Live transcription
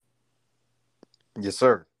Yes,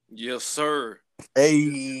 sir. Yes, sir.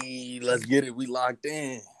 Hey, let's get it. We locked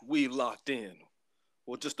in. We locked in.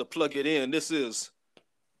 Well, just to plug it in, this is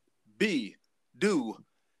Be, Do,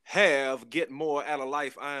 Have, Get More Out of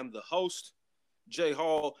Life. I am the host, Jay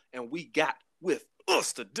Hall, and we got with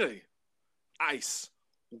us today Ice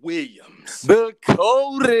Williams. The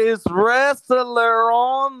coldest wrestler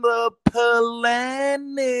on the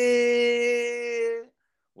planet.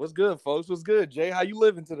 What's good, folks? What's good, Jay? How you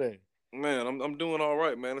living today? Man, I'm doing all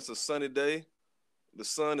right, man. It's a sunny day. The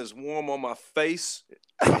sun is warm on my face.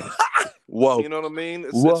 Whoa. You know what I mean?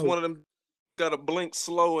 It's one of them gotta blink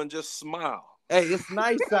slow and just smile. Hey, it's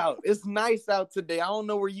nice out. It's nice out today. I don't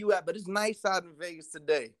know where you at, but it's nice out in Vegas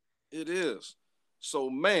today. It is. So,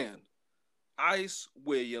 man, Ice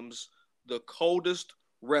Williams, the coldest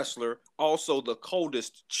wrestler, also the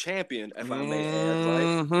coldest champion, if I may add, right?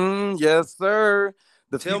 Mm-hmm. Yes, sir.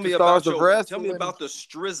 Tell me about the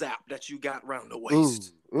Strizap that you got around the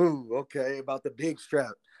waist. Okay, about the big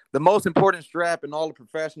strap. The most important strap in all of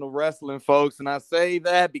professional wrestling, folks. And I say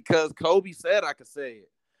that because Kobe said I could say it.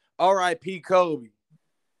 R.I.P. Kobe.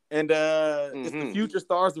 And it's the Future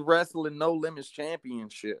Stars of Wrestling No Limits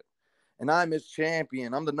Championship. And I'm his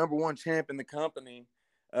champion. I'm the number one champ in the company.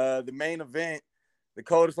 The main event, the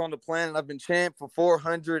coldest on the planet. I've been champ for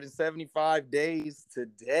 475 days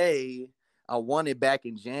today. I won it back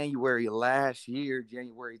in January of last year,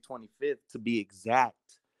 January 25th to be exact.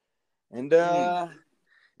 And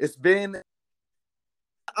it's been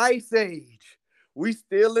Ice Age. We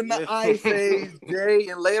still in the Ice Age, Jay.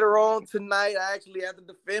 And later on tonight, I actually have to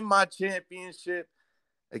defend my championship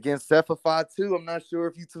against Sefa Fatu. I'm not sure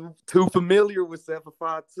if you're too familiar with Sefa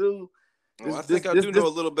Fatu. I think I do know a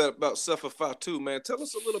little bit about Sefa Fatu, man. Tell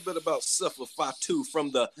us a little bit about Sefa Fatu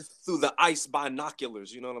through the ice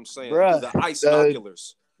binoculars. You know what I'm saying? Bruh, through the ice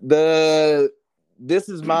binoculars. This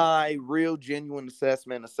is my real genuine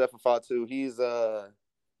assessment of Sefa Fatu.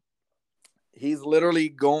 He's literally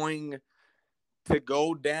going to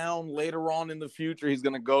go down later on in the future. He's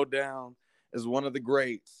going to go down as one of the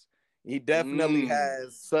greats. He definitely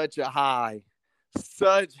has such high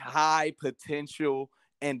potential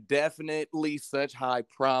and definitely such high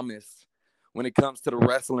promise when it comes to the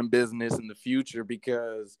wrestling business in the future,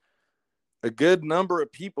 because a good number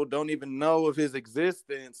of people don't even know of his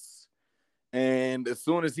existence. And as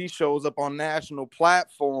soon as he shows up on national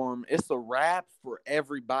platform, it's a wrap for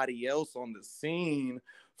everybody else on the scene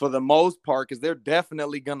for the most part, because they're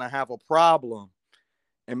definitely going to have a problem.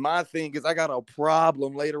 And my thing is, I got a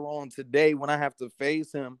problem later on today when I have to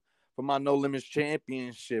face him for my No Limits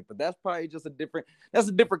Championship. But that's probably just a different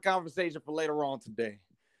conversation for later on today.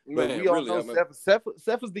 But we all know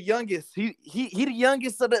Sefa's the youngest. He the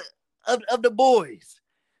youngest of the boys.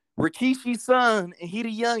 Rikishi's son, and he the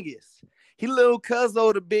youngest. He little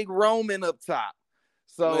cuzzo, the big Roman up top.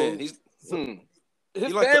 So man, he's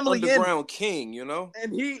like the underground king, you know.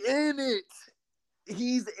 And he in it.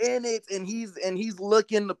 He's in it, and he's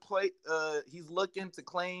looking to play. He's looking to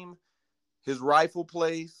claim his rightful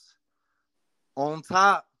place on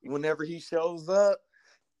top whenever he shows up.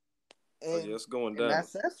 And it's going down.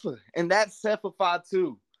 And that's Sefa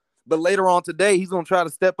Fatu. But later on today, he's going to try to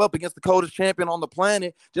step up against the coldest champion on the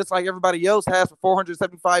planet, just like everybody else has for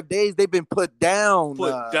 475 days. They've been put down.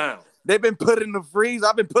 They've been put in the freezer.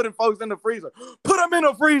 I've been putting folks in the freezer. Put them in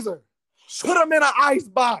a freezer. Put them in an ice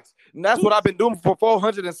box. And that's what I've been doing for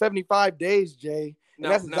 475 days, Jay. And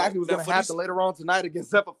that's exactly what's going to happen later on tonight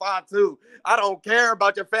against Sefa Fatu. I don't care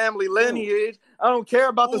about your family lineage. I don't care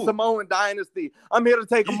about the Samoan dynasty. I'm here to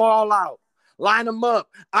take them all out. Line them up.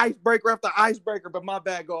 Icebreaker after icebreaker. But my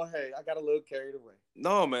bad, go ahead. I got a little carried away.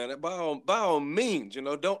 No, man. By all means, you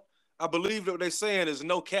know, I believe that what they're saying is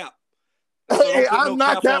no cap. So hey, I'm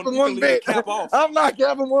not capping one bit. I'm not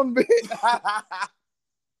capping one bit.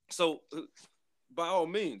 So, by all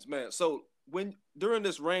means, man. So, during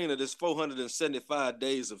this reign of this 475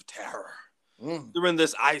 days of terror, during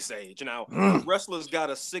this ice age, now wrestlers got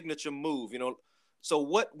a signature move, you know. So,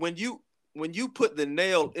 when you put the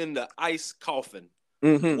nail in the ice coffin,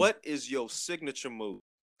 what is your signature move?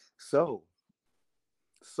 So,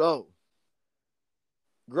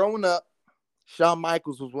 growing up, Shawn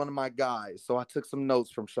Michaels was one of my guys, so I took some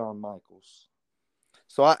notes from Shawn Michaels.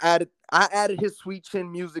 So I added his sweet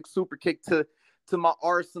chin music super kick to my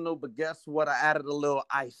arsenal, but guess what? I added a little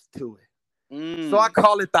ice to it. So I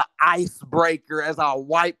call it the icebreaker, as I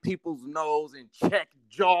wipe people's nose and check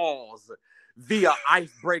jaws via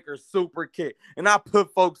icebreaker super kick. And I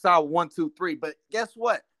put folks out 1, 2, 3. But guess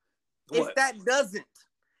what? If that doesn't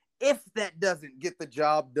get the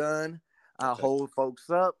job done, I hold folks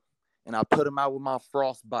up and I put them out with my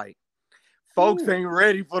frostbite. Folks ain't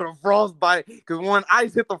ready for the frostbite because when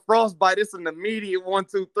ice hit the frostbite, it's an immediate 1,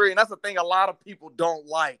 2, 3. And that's the thing a lot of people don't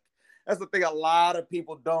like. That's the thing a lot of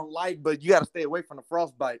people don't like, but you got to stay away from the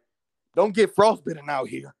frostbite. Don't get frostbitten out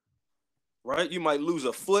here. Right? You might lose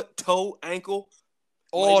a foot, toe, ankle.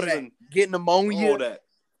 All that. Get pneumonia. All that.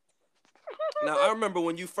 Now, I remember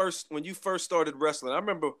when you first started wrestling, I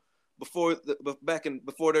remember before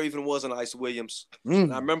there even was an Ice Williams.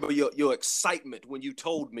 And I remember your excitement when you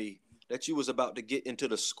told me that you was about to get into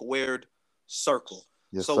the squared circle.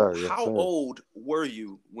 Yes, so sir. Yes, how sir. old were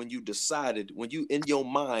you when you decided, when you in your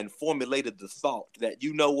mind formulated the thought that,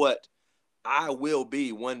 you know what, I will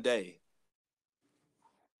be one day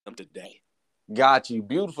today? Got you.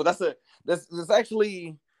 Beautiful. That's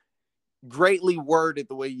actually greatly worded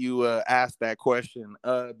the way you asked that question,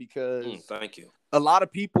 because thank you. A lot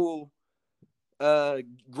of people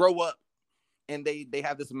grow up and they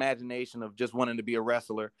have this imagination of just wanting to be a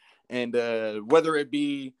wrestler, and whether it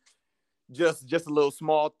be just a little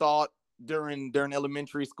small thought during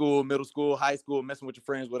elementary school, middle school, high school, messing with your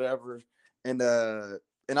friends, whatever, and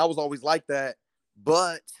I was always like that,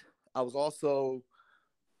 but I was also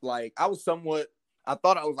like, I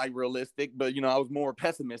thought I was like realistic, but I was more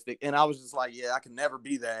pessimistic, and I was just like, yeah, I can never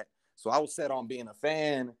be that. So I was set on being a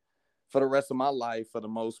fan for the rest of my life for the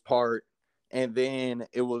most part. And then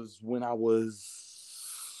it was when I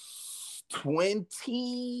was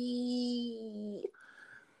 21.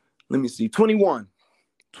 I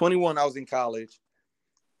was in college,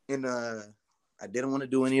 and I didn't want to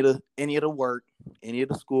do any of the work, any of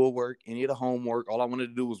the schoolwork, any of the homework. All I wanted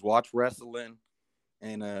to do was watch wrestling.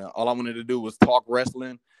 And all I wanted to do was talk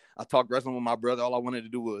wrestling. I talked wrestling with my brother. All I wanted to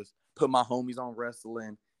do was put my homies on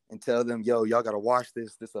wrestling and tell them, yo, y'all got to watch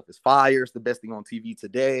this. This stuff is fire. It's the best thing on TV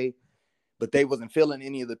today. But they wasn't feeling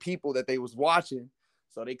any of the people that they was watching.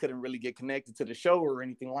 So they couldn't really get connected to the show or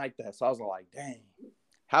anything like that. So I was like, dang,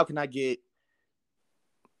 how can I get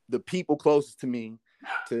the people closest to me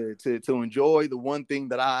to enjoy the one thing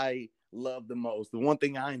that I love the most, the one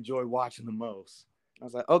thing I enjoy watching the most? I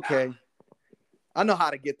was like, okay, I know how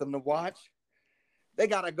to get them to watch. They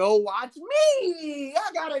got to go watch me.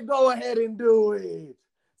 I got to go ahead and do it.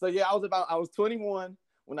 So yeah, I was 21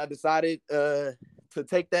 when I decided to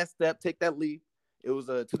take that step, take that leap. It was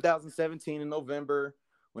 2017 in November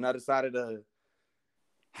when I decided to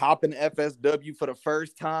hop in FSW for the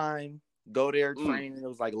first time, go there, train. It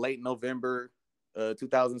was like late November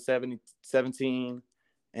 2017.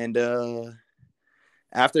 And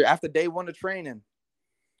after day one of training,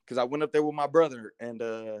 because I went up there with my brother, and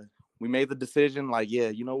we made the decision, like, yeah,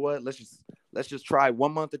 you know what? Let's just try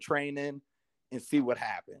 1 month of training and see what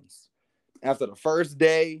happens. After the first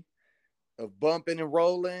day of bumping and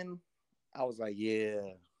rolling, I was like, yeah,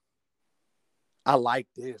 I like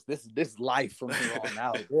this. This is life from here on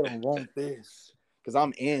out. They don't want this because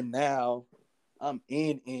I'm in now. I'm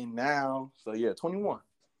in now. So yeah, 21.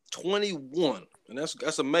 21, and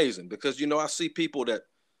that's amazing, because I see people that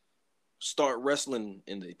start wrestling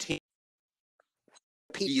in the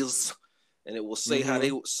teens, and it will say how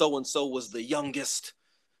they so and so was the youngest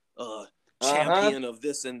champion of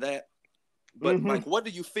this and that. But Mike, what do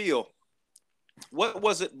you feel? What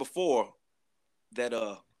was it before that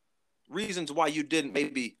reasons why you didn't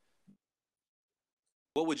maybe?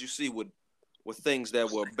 What would you see with things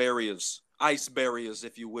that were barriers, ice barriers,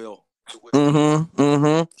 if you will?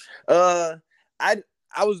 I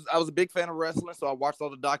was a big fan of wrestling, so I watched all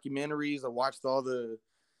the documentaries. I watched all the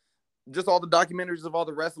documentaries of all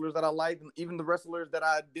the wrestlers that I liked, and even the wrestlers that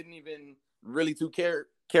I didn't even really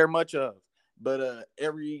care much of. But I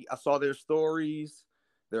saw their stories,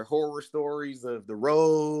 their horror stories of the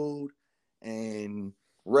road and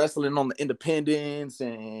wrestling on the independents,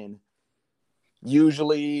 and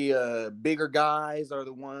usually bigger guys are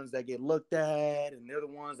the ones that get looked at, and they're the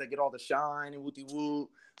ones that get all the shine and whoopty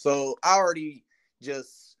whoop. So I already I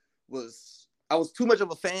was too much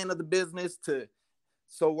of a fan of the business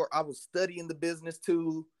so I was studying the business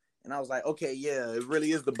too. And I was like, okay, yeah, it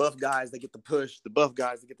really is the buff guys that get the push, the buff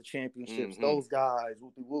guys that get the championships, those guys,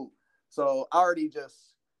 whoopty whoop. So I already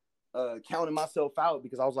just counted myself out,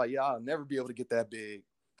 because I was like, yeah, I'll never be able to get that big.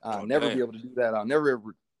 I'll never be able to do that. I'll never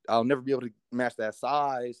be able to match that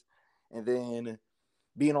size. And then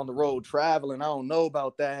being on the road traveling, I don't know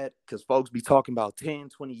about that, because folks be talking about 10,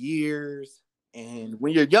 20 years. And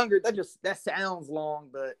when you're younger, that sounds long,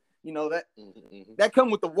 but that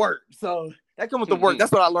comes with the work. So that comes with the work.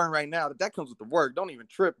 That's what I learned right now, that comes with the work. Don't even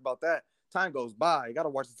trip about that. Time goes by. You got to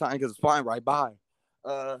watch the time because it's flying right by.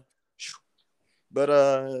 Yeah,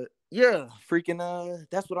 freaking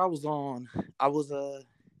that's what I was on. I was a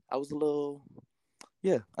little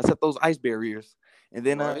Yeah, I set those ice barriers, and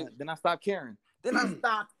Right. then I stopped caring. Then I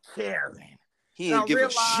stopped caring, He and ain't give a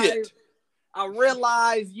shit. I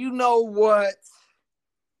realized, you know what?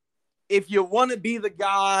 If you want to be the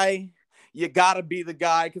guy, you gotta be the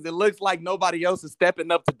guy because it looks like nobody else is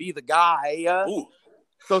stepping up to be the guy. Ooh.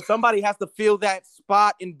 So somebody has to fill that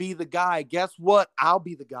spot and be the guy. Guess what? I'll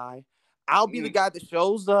be the guy. I'll be the guy that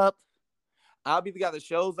shows up. I'll be the guy that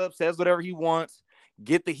shows up, says whatever he wants,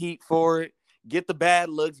 get the heat for it, get the bad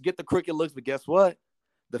looks, get the crooked looks. But guess what?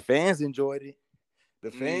 The fans enjoyed it.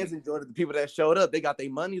 The fans enjoyed it. The people that showed up, they got their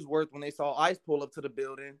money's worth when they saw Ice pull up to the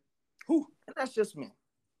building. Whew. And that's just me.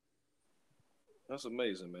 That's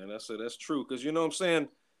amazing, man. That's true. Because you know what I'm saying?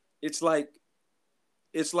 It's like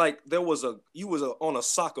you was on a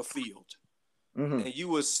soccer field and you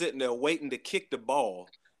was sitting there waiting to kick the ball.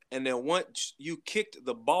 And then once you kicked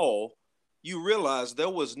the ball, you realized there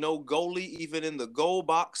was no goalie even in the goal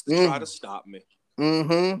box to try to stop me.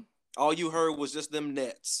 All you heard was just them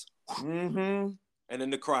nets. And then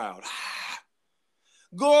the crowd.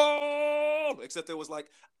 Goal! Except there was like,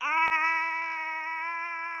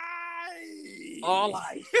 all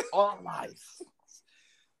ice. All ice.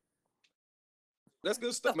 That's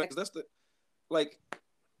good stuff, man. That's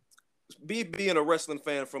being a wrestling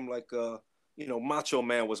fan from Macho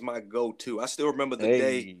Man was my go-to. I still remember the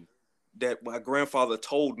day that my grandfather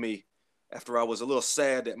told me after I was a little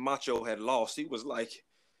sad that Macho had lost. He was like,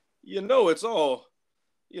 it's all,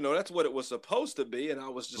 that's what it was supposed to be. And I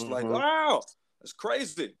was just like, wow, that's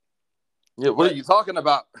crazy. Yeah, what are you talking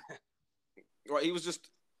about? Right, he was just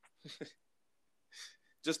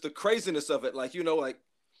the craziness of it,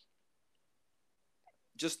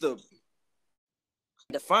 just the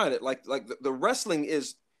define it, like the wrestling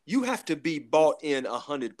is, you have to be bought in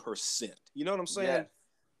 100%. You know what I'm saying? Yeah.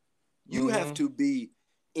 You have to be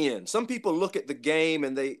in. Some people look at the game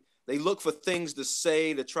and they look for things to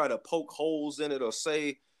say to try to poke holes in it or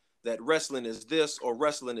say that wrestling is this or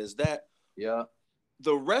wrestling is that. Yeah.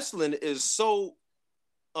 The wrestling is so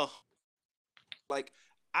I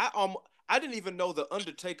didn't even know the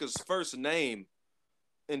Undertaker's first name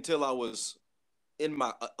until I was in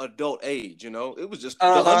my adult age. It was just the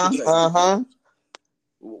Undertaker.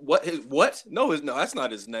 What? No, that's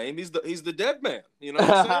not his name. He's the dead man. You know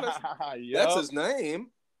what I'm saying? That's his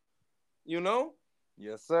name.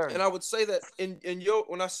 Yes, sir. And I would say that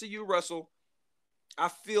when I see you wrestle, I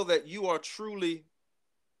feel that you are truly,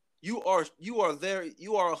 you are there.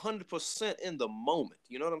 You are 100% in the moment.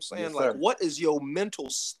 You know what I'm saying? Yes, what is your mental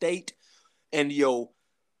state and your $1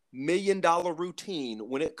 million routine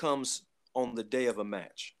when it comes on the day of a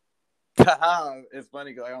match? It's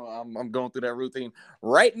funny because I'm going through that routine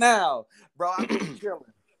right now, bro.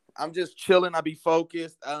 I'm just chilling. I be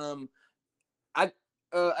focused. I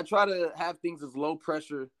try to have things as low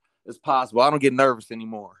pressure as possible. I don't get nervous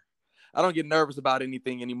anymore. I don't get nervous about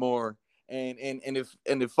anything anymore. And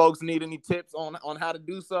if folks need any tips on how to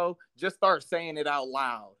do so, just start saying it out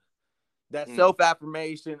loud. That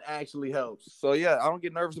self-affirmation actually helps. So yeah, I don't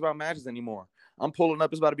get nervous about matches anymore. I'm pulling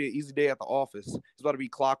up. It's about to be an easy day at the office. It's about to be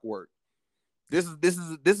clockwork. This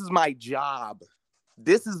is my job.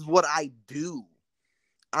 This is what I do.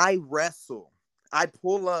 I wrestle. I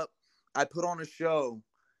pull up. I put on a show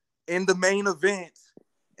in the main event,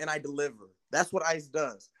 and I deliver. That's what ICE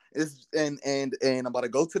does. And I'm about to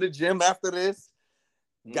go to the gym after this.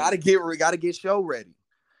 Gotta get show ready.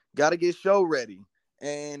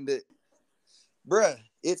 And bruh,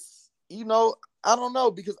 it's I don't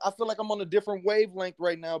know, because I feel like I'm on a different wavelength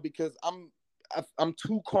right now because I'm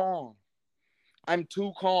too calm. I'm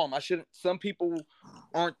too calm. Some people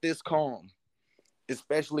aren't this calm,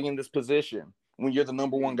 especially in this position. When you're the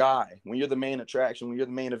number one guy, when you're the main attraction, when you're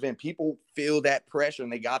the main event, people feel that pressure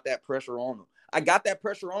and they got that pressure on them. I got that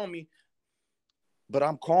pressure on me, but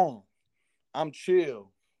I'm calm. I'm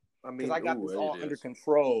chill. Because I got this all under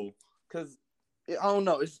control. Because I don't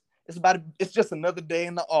know. It's just another day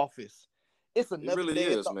in the office. It's another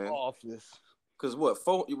day in the office. Because what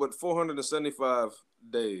 475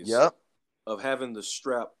 days of having the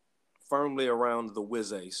strap firmly around the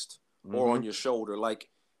whiz-aced or on your shoulder,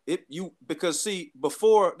 because see,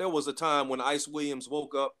 before there was a time when Ice Williams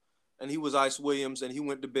woke up and he was Ice Williams and he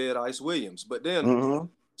went to bed Ice Williams, but then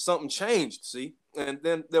something changed, see, and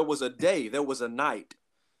then there was a night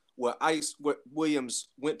where Ice Williams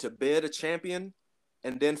went to bed a champion,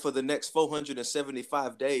 and then for the next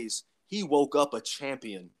 475 days he woke up a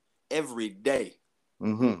champion every day.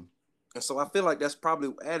 And so I feel like that's probably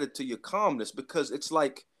added to your calmness, because it's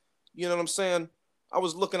like, you know what I'm saying? I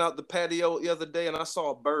was looking out the patio the other day and I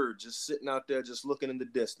saw a bird just sitting out there just looking in the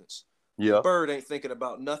distance. Yeah. Bird ain't thinking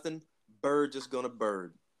about nothing. Bird just gonna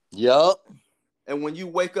bird. Yup. And when you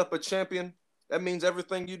wake up a champion, that means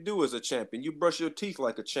everything you do is a champion. You brush your teeth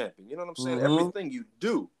like a champion. You know what I'm saying? Everything you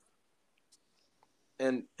do.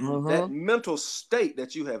 And that mental state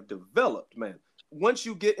that you have developed, man, once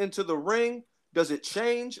you get into the ring, does it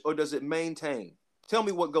change or does it maintain? Tell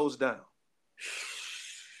me what goes down.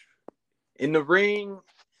 In the ring,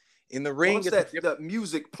 once that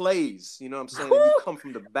music plays, you know what I'm saying? And you come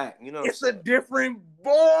from the back, you know what I'm saying? It's a different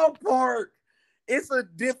ballpark. It's a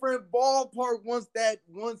different ballpark once that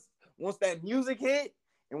music hit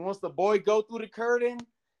and once the boy go through the curtain,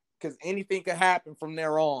 because anything can happen from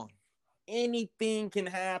there on. Anything can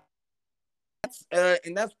happen.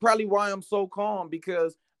 And that's probably why I'm so calm,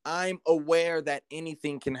 because I'm aware that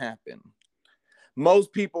anything can happen.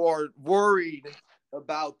 Most people are worried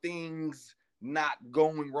about things not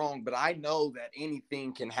going wrong, but I know that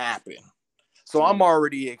anything can happen. So I'm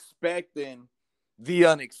already expecting the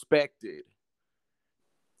unexpected.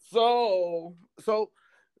 So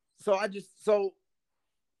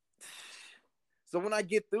when I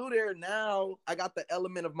get through there now, I got the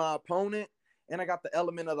element of my opponent and I got the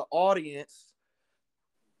element of the audience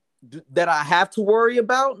that I have to worry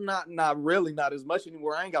about. Not really, not as much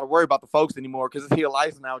anymore. I ain't got to worry about the folks anymore because it's heel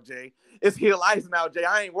ice now, Jay. It's heel ice now, Jay.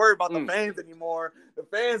 I ain't worried about the fans anymore. The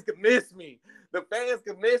fans could miss me.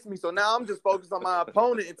 So now I'm just focused on my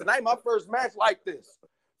opponent. And tonight, my first match like this.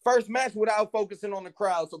 First match without focusing on the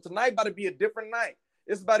crowd. So tonight about to be a different night.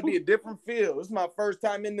 It's about to be a different feel. This is my first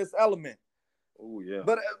time in this element. Oh yeah.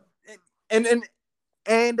 But and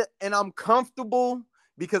I'm comfortable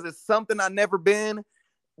because it's something I've never been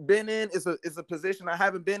in. It's a position I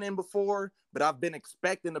haven't been in before, but I've been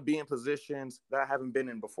expecting to be in positions that I haven't been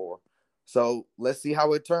in before. So let's see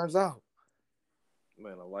how it turns out.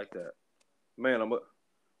 Man, I like that. Man,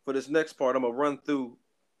 for this next part, I'm gonna run through.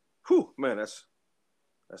 Man, that's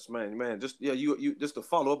man. Just you just to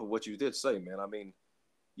follow up of what you did say, man. I mean,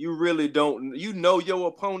 you really don't. You know your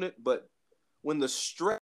opponent, but when the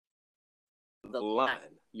stretch of the line,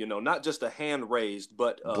 not just a hand raised,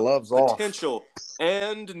 but gloves potential off.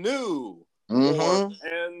 And new or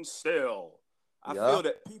and still. I feel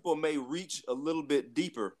that people may reach a little bit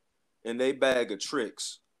deeper in their bag of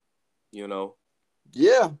tricks,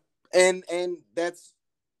 Yeah. And that's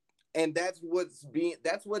what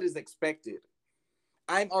is expected.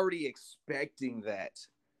 I'm already expecting that.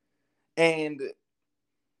 And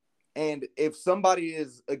if somebody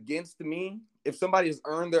is against me, if somebody has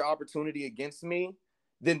earned their opportunity against me,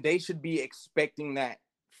 then they should be expecting that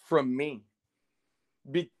from me.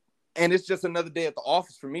 And it's just another day at the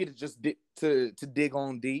office for me to just to dig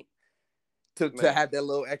on deep, to have that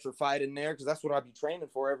little extra fight in there, because that's what I be training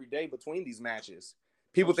for every day between these matches.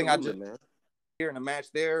 People think I just here and a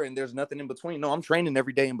match there and there's nothing in between. No, I'm training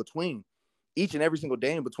every day in between, each and every single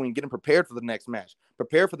day in between, getting prepared for the next match,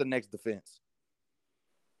 prepared for the next defense.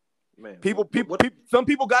 Man, some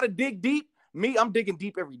people got to dig deep. Me, I'm digging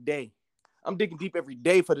deep every day. I'm digging deep every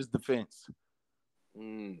day for this defense.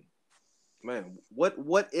 Man,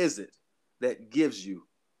 what is it that gives you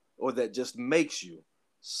or that just makes you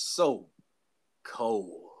so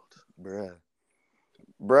cold? Bruh,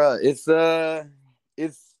 it's the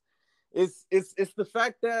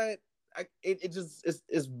fact that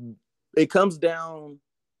it comes down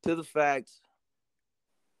to the fact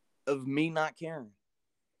of me not caring.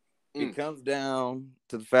 It comes down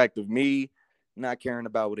to the fact of me not caring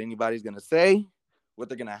about what anybody's going to say, what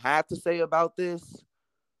they're going to have to say about this.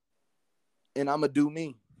 And I'm going to do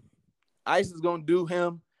me. Ice is going to do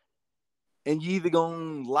him. And you either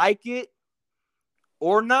going to like it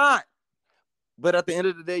or not. But at the end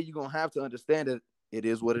of the day, you're going to have to understand that it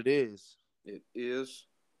is what it is. It is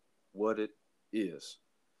what it is.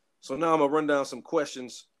 So now I'm going to run down some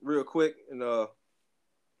questions real quick and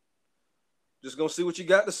just going to see what you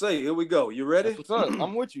got to say. Here we go. You ready? That's what's up.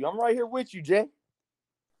 I'm with you. I'm right here with you, Jay.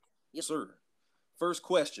 Yes, sir. First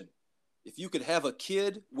question. If you could have a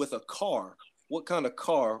kid with a car, what kind of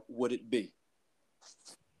car would it be?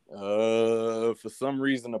 For some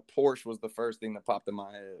reason, a Porsche was the first thing that popped in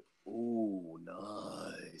my head. Ooh,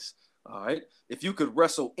 nice. All right. If you could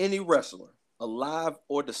wrestle any wrestler, alive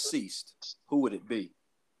or deceased, who would it be?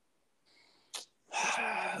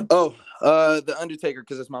 The Undertaker,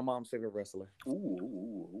 because it's my mom's favorite wrestler.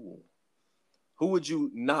 Ooh. Who would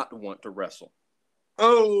you not want to wrestle?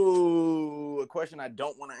 Oh, a question I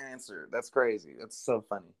don't want to answer. That's crazy. That's so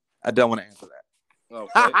funny. I don't want to answer that.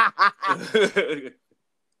 Okay.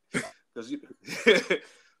 Because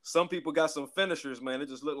some people got some finishers, man. It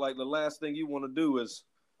just looked like the last thing you want to do is,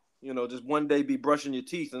 just one day be brushing your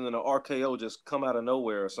teeth and then an RKO just come out of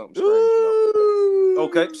nowhere or something strange.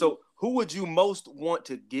 Okay, so who would you most want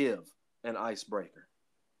to give an icebreaker?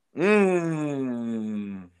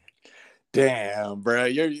 Mm. Damn, bro,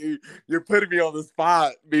 you're putting me on the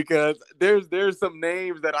spot because there's some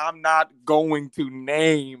names that I'm not going to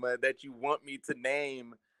name that you want me to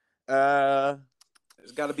name. Uh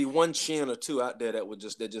There's got to be one chin or two out there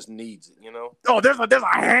that just needs it, you know. oh, there's a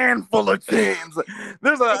handful of chins.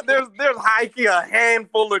 There's high key a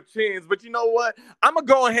handful of chins. But you know what? I'm gonna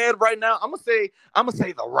go ahead right now. I'm gonna say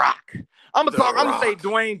The Rock. I'm gonna say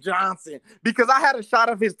Dwayne Johnson because I had a shot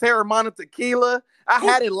of his Terramana tequila. I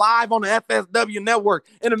had it live on the FSW network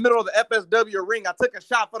in the middle of the FSW ring. I took a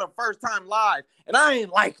shot for the first time live, and I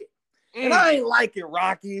ain't like it. And I ain't like it,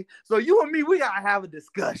 Rocky. So you and me, we gotta have a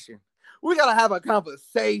discussion. We gotta have a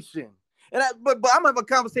conversation. But I'm gonna have a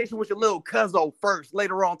conversation with your little cuzzo first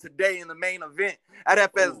later on today in the main event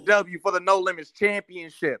at FSW for the No Limits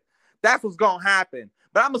Championship. That's what's gonna happen.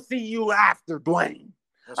 But I'm gonna see you after, Dwayne.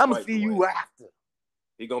 I'm gonna see you after.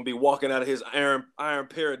 He gonna be walking out of his iron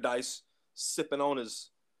paradise, sipping on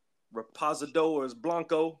his Reposado or his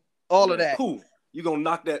Blanco. All of that. Cool. You gonna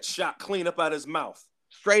knock that shot clean up out of his mouth.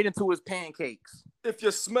 Straight into his pancakes. If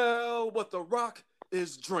you smell what The Rock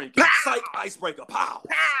is drinking. Pow! Psych, icebreaker. Pow!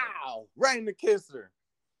 Pow! Right in the kisser.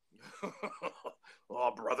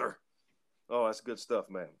 Oh, brother. Oh, that's good stuff,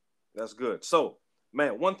 man. That's good. So,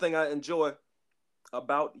 man, one thing I enjoy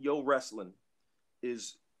about your wrestling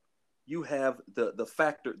is you have the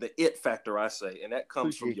factor, the it factor, I say, and that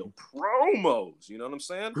comes from your promos. You know what I'm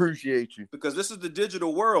saying? Appreciate you. Because this is the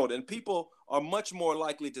digital world, and people are much more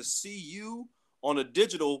likely to see you on a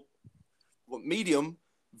digital medium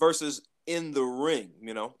versus in the ring,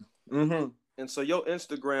 you know? Mm-hmm. And so your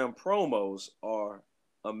Instagram promos are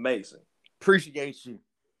amazing. Appreciate you.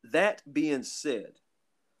 That being said,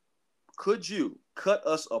 could you cut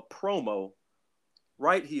us a promo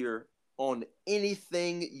right here on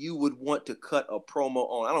anything you would want to cut a promo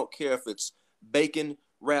on? I don't care if it's bacon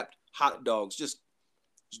wrapped hot dogs. Just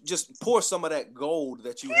pour some of that gold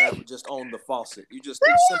that you have just on the faucet. You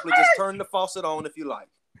simply just turn the faucet on if you like.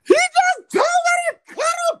 He just told me to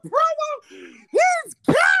cut a promo. He's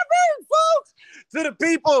capping, folks. To the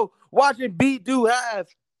people watching Beat Do Have,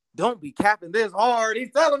 don't be capping this hard.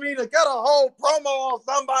 He's telling me to cut a whole promo on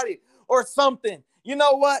somebody or something. You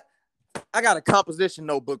know what? I got a composition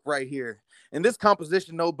notebook right here. And this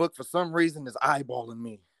composition notebook, for some reason, is eyeballing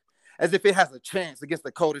me. As if it has a chance against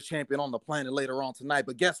the coldest champion on the planet later on tonight.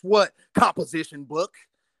 But guess what, composition book?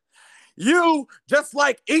 You, just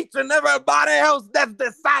like each and everybody else that's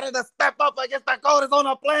decided to step up against the coldest on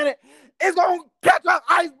the planet, is going to catch an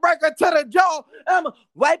icebreaker to the jaw and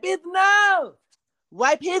wipe his nose.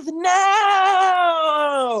 Wipe his nose.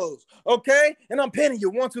 Okay? And I'm pinning you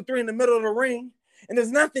 1, 2, 3 in the middle of the ring. And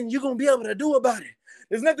there's nothing you're going to be able to do about it.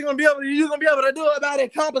 There's nothing you're going to be able to do about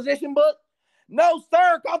it, composition book. No,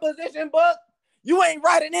 sir, composition book. You ain't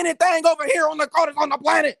writing anything over here on the coldest on the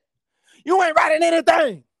planet. You ain't writing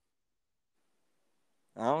anything.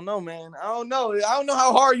 I don't know, man. I don't know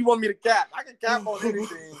how hard you want me to cap. I can cap on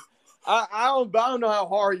anything. I don't know how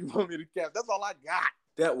hard you want me to cap. That's all I got.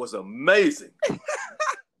 That was amazing.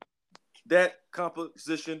 That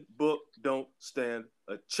composition book don't stand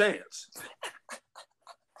a chance.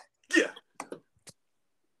 Yeah.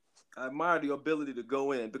 I admire the ability to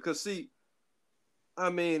go in because, see, I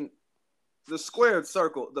mean, the squared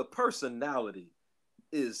circle, the personality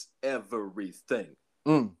is everything.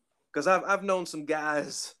 Because I've known some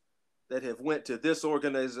guys that have went to this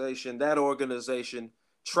organization, that organization,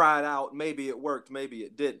 tried out. Maybe it worked, maybe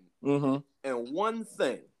it didn't. Mm-hmm. And one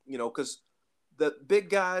thing, you know, because the big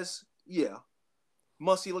guys, yeah.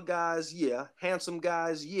 Muscular guys, yeah. Handsome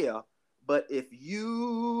guys, yeah. But if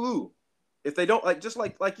they don't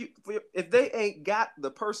if they ain't got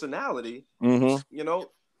the personality, mm-hmm. you know,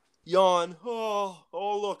 yawn. Oh,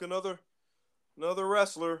 look, another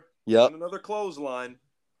wrestler. Yep. Another clothesline.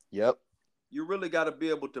 Yep. You really got to be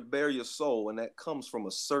able to bear your soul, and that comes from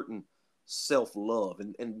a certain self-love.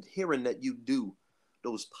 And hearing that you do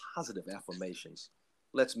those positive affirmations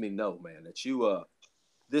lets me know, man, that you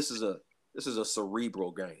this is a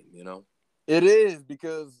cerebral game, you know? It is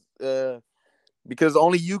because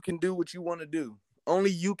only you can do what you want to do.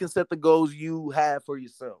 Only you can set the goals you have for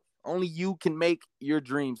yourself. Only you can make your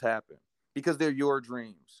dreams happen because they're your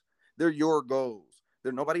dreams. They're your goals.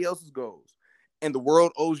 They're nobody else's goals. And the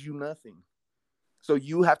world owes you nothing. So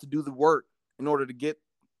you have to do the work in order to get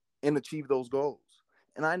and achieve those goals.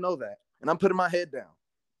 And I know that. And I'm putting my head down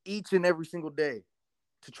each and every single day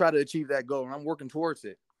to try to achieve that goal. And I'm working towards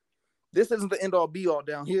it. This isn't the end all be all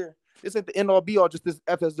down here. This ain't the end all be all, just this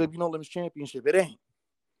FSW No Limits Championship. It ain't.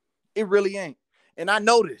 It really ain't. And I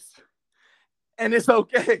know this. And it's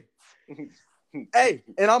okay. Hey,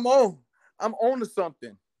 and I'm on to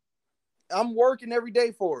something. I'm working every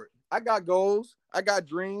day for it. I got goals. I got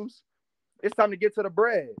dreams. It's time to get to the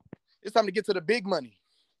bread. It's time to get to the big money.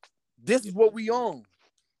 This is what we own.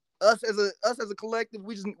 Us as a collective,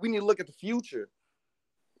 we need to look at the future.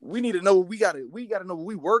 We need to know what we gotta know what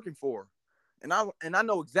we working for. And I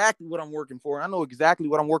know exactly what I'm working for. I know exactly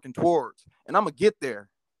what I'm working towards. And I'm gonna get there.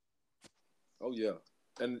 Oh yeah.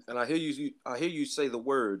 And I hear you say the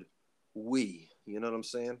word we. You know what I'm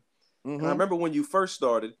saying? Mm-hmm. And I remember when you first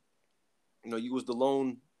started, you was the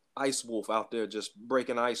lone ice wolf out there just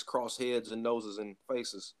breaking ice across heads and noses and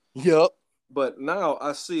faces. Yep. But now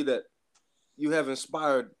I see that you have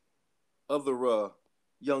inspired other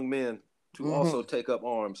young men to also take up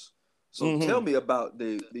arms. So tell me about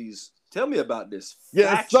Tell me about this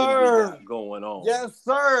faction we got going on. Yes,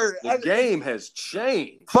 sir. The game has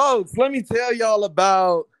changed, folks. Let me tell y'all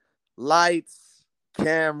about Lights,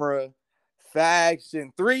 Camera,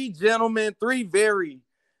 Faction. 3 gentlemen, 3 very,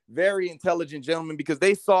 very intelligent gentlemen, because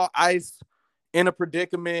they saw Ice in a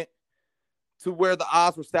predicament to where the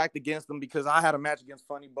odds were stacked against them, because I had a match against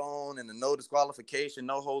Funny Bone and a no disqualification,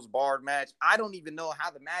 no holds barred match. I don't even know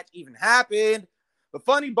how the match even happened, but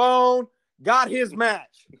Funny Bone got his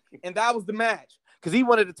match, and that was the match, because he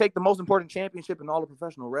wanted to take the most important championship in all of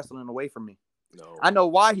professional wrestling away from me. No. I know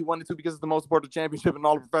why he wanted to, because it's the most important championship in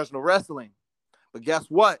all of professional wrestling. But guess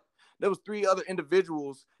what? There was 3 other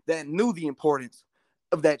individuals that knew the importance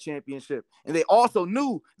of that championship, and they also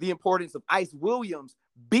knew the importance of Ice Williams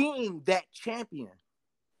being that champion.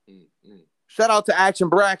 Mm-hmm. Shout out to Action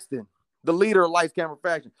Braxton, the leader of Lights, Camera,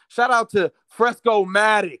 Faction. Shout out to Fresco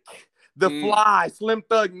Matic, the Fly, Slim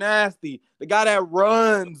Thug Nasty, the guy that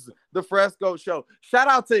runs the Fresco show. Shout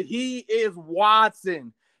out to He Is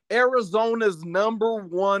Watson, Arizona's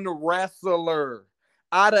 #1 wrestler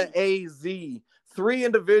out of AZ. 3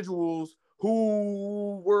 individuals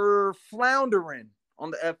who were floundering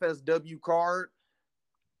on the FSW card,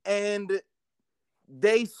 and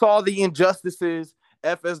they saw the injustices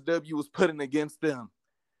FSW was putting against them.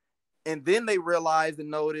 And then they realized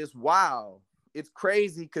and noticed, wow, it's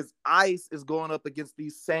crazy, because Ice is going up against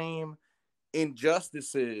these same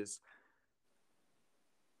injustices.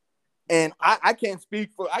 And I can't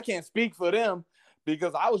speak for them,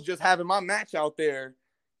 because I was just having my match out there,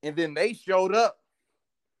 and then they showed up.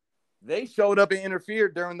 They showed up and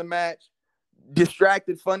interfered during the match,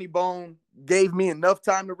 distracted Funny Bone, gave me enough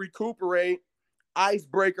time to recuperate.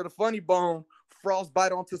 Icebreaker to Funny Bone,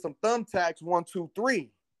 frostbite onto some thumbtacks, 1, 2,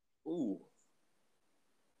 3. Ooh,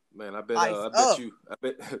 man, I bet I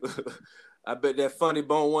bet that Funny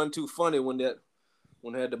Bone wasn't too funny when they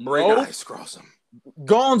had to break ice across him.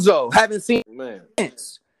 Gonzo, haven't seen him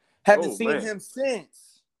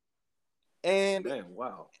since. And man,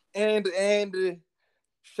 wow. And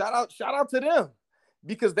shout out to them,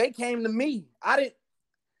 because they came to me. I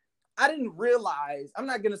didn't realize, I'm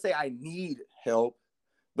not gonna say I need help,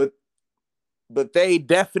 but they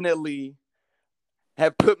definitely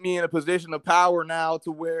have put me in a position of power now,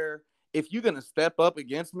 to where if you're gonna step up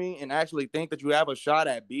against me and actually think that you have a shot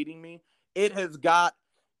at beating me, it has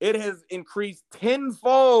increased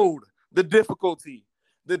tenfold the difficulty.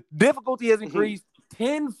 The difficulty has increased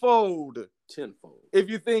tenfold. If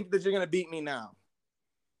you think that you're gonna beat me now.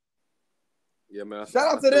 Yeah, man.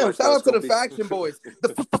 Shout out to them. Shout out to the Faction boys.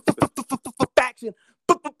 The Faction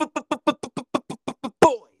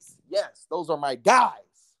boys. Yes, those are my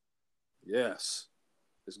guys. Yes.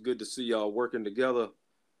 It's good to see y'all working together,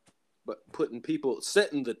 but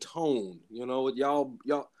setting the tone.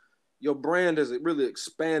 Your brand has really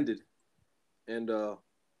expanded. And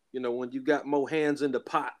when you got more hands in the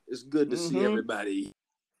pot, it's good to see everybody.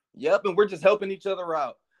 Yep, and we're just helping each other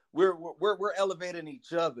out. We're elevating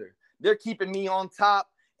each other. They're keeping me on top,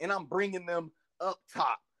 and I'm bringing them up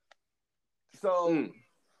top. So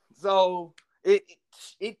it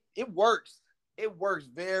works. It works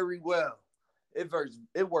very well. It works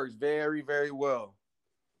very, very well.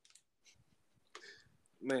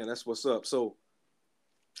 Man, that's what's up. So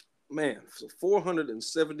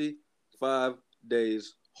 475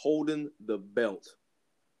 days holding the belt.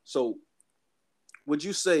 So would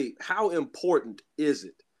you say, how important is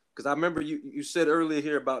it? Because I remember you said earlier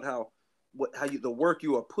here about the work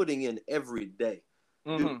you are putting in every day.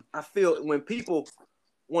 I feel when people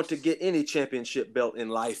want to get any championship belt in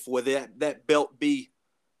life, whether that belt be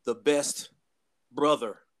the best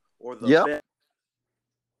brother or the best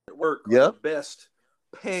work or the best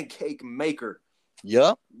pancake maker.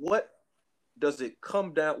 Yep. What does it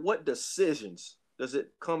come down? What decisions does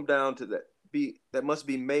it come down to that must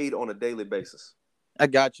be made on a daily basis? I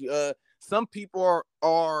got you. Some people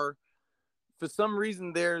are for some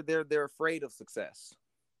reason they're afraid of success.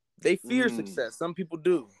 They fear success. Some people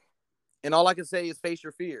do. And all I can say is face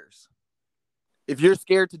your fears. If you're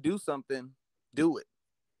scared to do something, do it.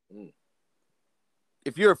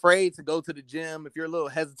 If you're afraid to go to the gym, if you're a little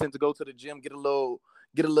hesitant to go to the gym, get a little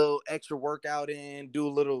extra workout in, do a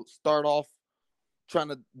little start off trying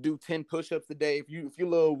to do 10 push-ups a day. If you're a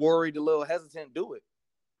little worried, a little hesitant, do it.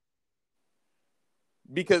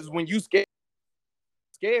 Because when you scared,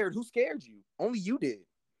 who scared you? Only you did.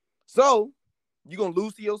 So, you gonna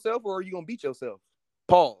lose to yourself or are you gonna beat yourself?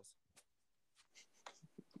 Pause.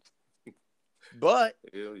 But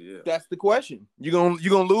hell yeah, that's the question. You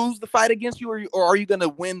gonna lose the fight against you, or are you gonna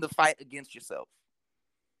win the fight against yourself?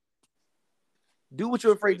 Do what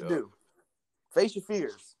you're afraid to do. Face your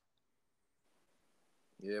fears.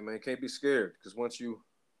 Yeah, man, can't be scared because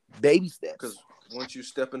baby steps. Because once you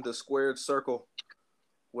step into squared circle,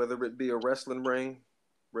 whether it be a wrestling ring,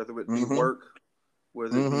 whether it be work,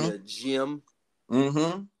 whether it be a gym,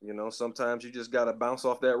 you know, sometimes you just gotta bounce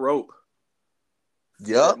off that rope.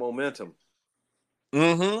 Yeah, that momentum.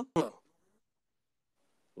 Lay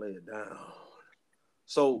it down.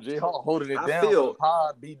 So J-Hawk holding it down for the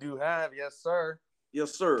pod. B-Do have, yes, sir.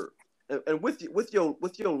 Yes, sir. And with your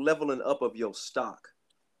leveling up of your stock,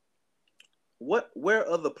 where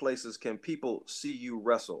other places can people see you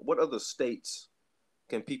wrestle? What other states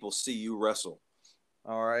can people see you wrestle?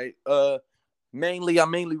 All right. I'm mainly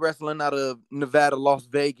wrestling out of Nevada, Las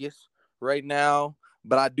Vegas right now,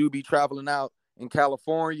 but I do be traveling out in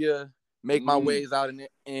California, make my ways out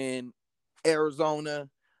in Arizona.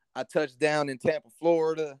 I touched down in Tampa,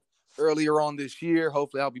 Florida earlier on this year.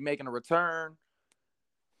 Hopefully I'll be making a return.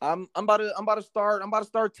 I'm about to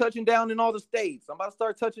start touching down in all the states. I'm about to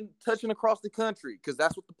start touching across the country because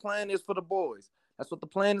that's what the plan is for the boys. That's what the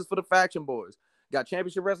plan is for the faction boys. Got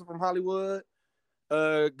Championship Wrestling from Hollywood.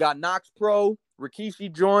 Got Knox Pro,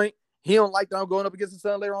 Rikishi Joint. He don't like that I'm going up against his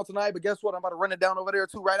son later on tonight, but guess what? I'm about to run it down over there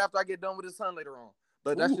too right after I get done with his son later on.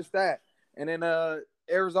 But that's just that. And then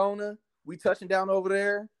Arizona, we touching down over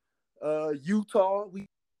there. Utah, we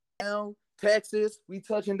down. Texas, we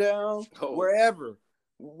touching down. Wherever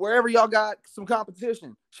y'all got some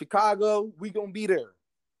competition. Chicago, we gonna be there.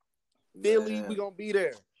 Philly, we gonna be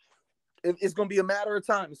there. It's gonna be a matter of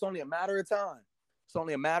time. It's only a matter of time.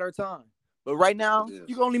 But right now,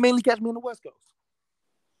 you can only mainly catch me in the West Coast.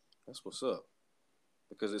 That's what's up.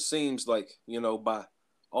 Because it seems like, by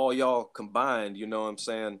all y'all combined, you know what I'm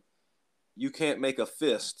saying, you can't make a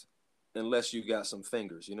fist unless you got some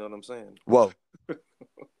fingers. You know what I'm saying? Whoa.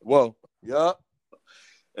 Yup.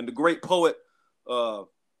 And the great poet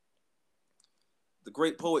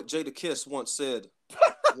Jadakiss once said,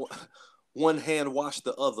 one hand wash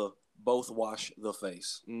the other, both wash the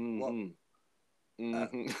face.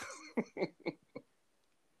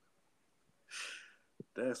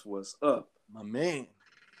 That's what's up. My man.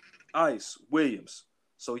 Ice Williams.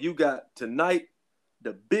 So you got tonight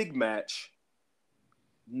the big match,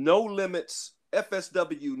 No Limits,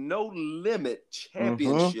 FSW No Limit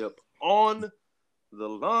Championship on the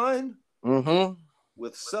line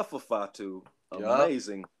with Sefa Fatu.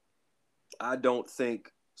 Amazing. I don't think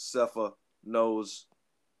Sefa knows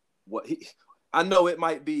what I know it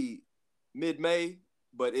might be mid-May,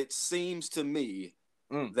 but it seems to me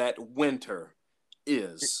that winter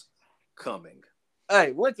is coming.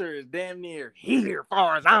 Hey, winter is damn near here, as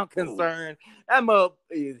far as I'm concerned. That mug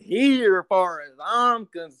is here, as far as I'm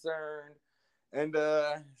concerned. And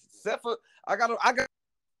Sefa, I got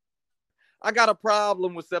a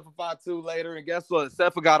problem with Sefa Fatu later, and guess what?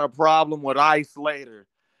 Sefa got a problem with Ice later.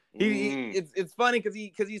 It's funny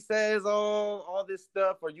because he says all this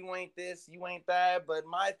stuff, or you ain't this, you ain't that. But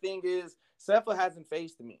my thing is, Sefa hasn't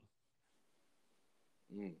faced me,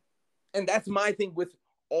 and that's my thing with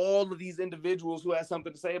all of these individuals who have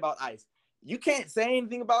something to say about Ice. You can't say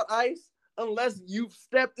anything about Ice unless you've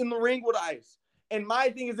stepped in the ring with Ice. And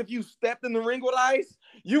my thing is, if you stepped in the ring with Ice,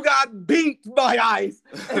 you got beat by Ice,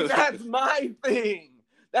 and that's my thing.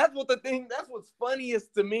 That's what's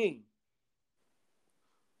funniest to me.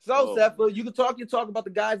 So, Sefa, you can talk about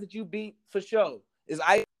the guys that you beat for sure. Is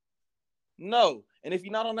Ice? No. And if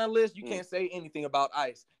you're not on that list, you can't say anything about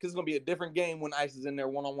Ice because it's going to be a different game when Ice is in there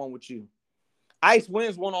one-on-one with you. Ice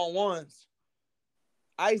wins one-on-ones.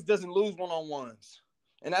 Ice doesn't lose one-on-ones.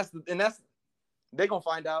 And that's they're going to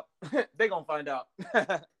find out. They're going to find out.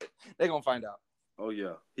 They're going to find out. Oh,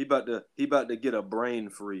 yeah. He about to get a brain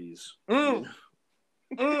freeze. That's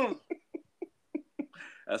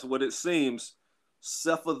what it seems.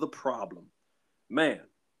 Sefa the problem. Man.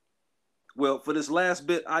 Well, for this last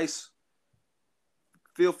bit, Ice,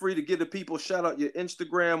 feel free to give the people, shout out your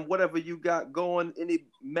Instagram, whatever you got going, any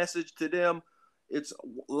message to them. It's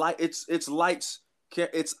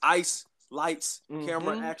Ice lights,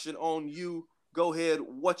 camera action on you. Go ahead.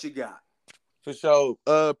 What you got? For sure.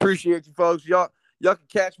 Appreciate you folks. Y'all can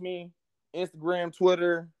catch me Instagram,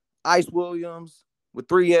 Twitter, Ice Williams with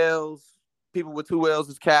 3 L's. People with 2 L's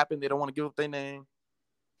is capping. They don't want to give up their name.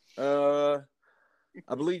 I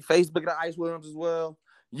believe Facebook got Ice Williams as well.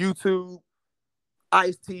 YouTube,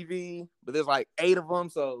 Ice TV, but there's like 8 of them,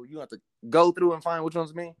 so you have to go through and find which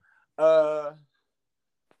one's me.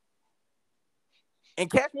 And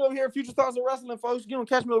catch me over here at Future Stars of Wrestling, folks. You don't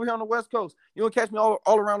catch me over here on the West Coast. You don't catch me all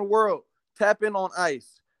around the world. Tap in on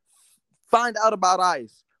Ice. Find out about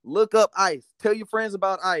Ice. Look up Ice. Tell your friends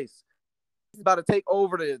about Ice. He's about to take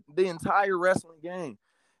over the entire wrestling game.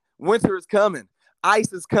 Winter is coming.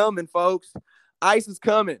 Ice is coming, folks. Ice is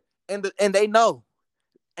coming. And they know.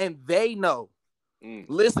 And they know.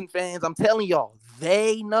 Listen, fans, I'm telling y'all,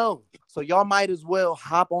 they know. So y'all might as well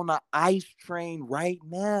hop on the Ice train right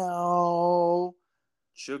now.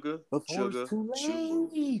 Before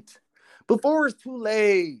it's too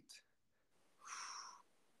late.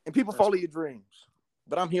 And people follow your dreams.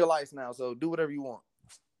 But I'm Heel Ice now, so do whatever you want.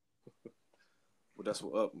 Well, that's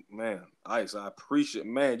what up, man. Ice, I appreciate it.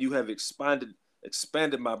 Man, you have expanded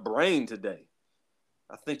my brain today.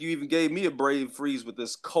 I think you even gave me a brain freeze with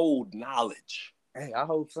this cold knowledge. Hey, I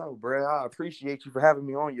hope so, bro. I appreciate you for having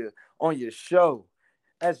me on your show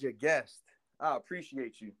as your guest. I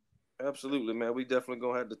appreciate you. Absolutely, man. We definitely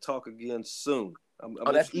gonna have to talk again soon. I'm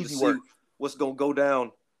that's easy work. What's gonna go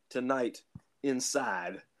down tonight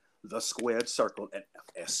inside the squared circle at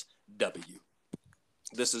FSW.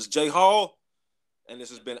 This is Jay Hall, and this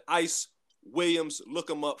has been Ice Williams. Look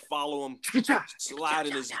him up, follow him, slide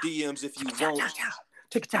in his DMs if you want.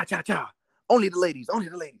 Cha-cha-cha-cha. Only the ladies.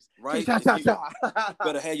 Right?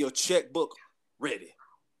 Better have your checkbook ready.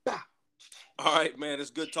 All right, man. It's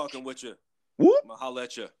good talking with you. Whoop. I'm gonna holler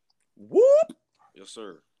at you. Whoop. Yes,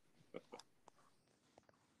 sir.